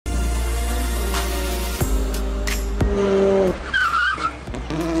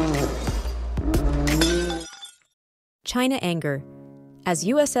China anger as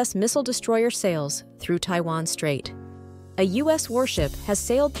USS missile destroyer sails through Taiwan Strait. A U.S. warship has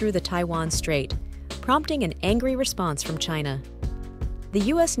sailed through the Taiwan Strait, prompting an angry response from China. The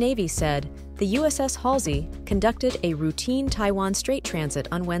U.S. Navy said the USS Halsey conducted a routine Taiwan Strait transit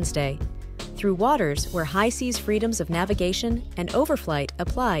on Wednesday, through waters where high seas freedoms of navigation and overflight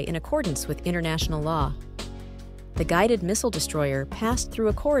apply in accordance with international law. The guided missile destroyer passed through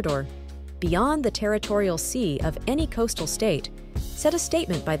a corridor beyond the territorial sea of any coastal state, said a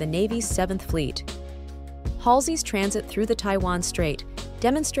statement by the Navy's 7th Fleet. Halsey's transit through the Taiwan Strait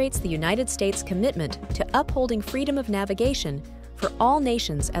demonstrates the United States' commitment to upholding freedom of navigation for all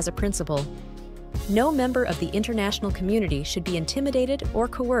nations as a principle. No member of the international community should be intimidated or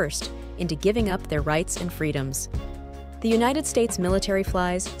coerced into giving up their rights and freedoms. The United States military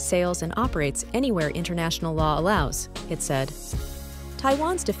flies, sails, and operates anywhere international law allows, it said.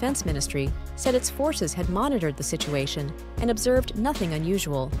 Taiwan's defense ministry said its forces had monitored the situation and observed nothing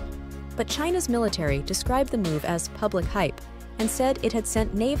unusual. But China's military described the move as public hype and said it had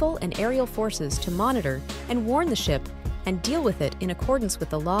sent naval and aerial forces to monitor and warn the ship and deal with it in accordance with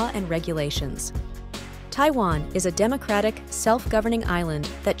the law and regulations. Taiwan is a democratic, self-governing island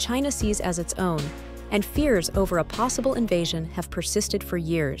that China sees as its own, and fears over a possible invasion have persisted for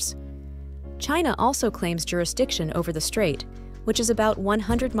years. China also claims jurisdiction over the strait, which is about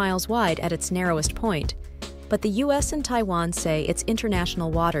 100 miles wide at its narrowest point, but the U.S. and Taiwan say it's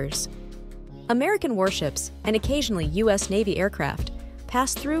international waters. American warships, and occasionally U.S. Navy aircraft,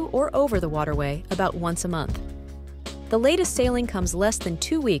 pass through or over the waterway about once a month. The latest sailing comes less than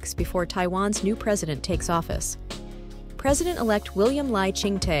 2 weeks before Taiwan's new president takes office. President-elect William Lai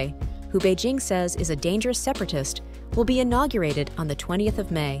Ching-te, who Beijing says is a dangerous separatist, will be inaugurated on the 20th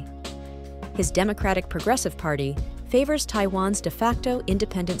of May. His Democratic Progressive Party favors Taiwan's de facto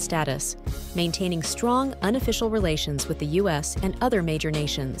independent status, maintaining strong unofficial relations with the U.S. and other major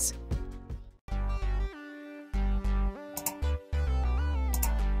nations.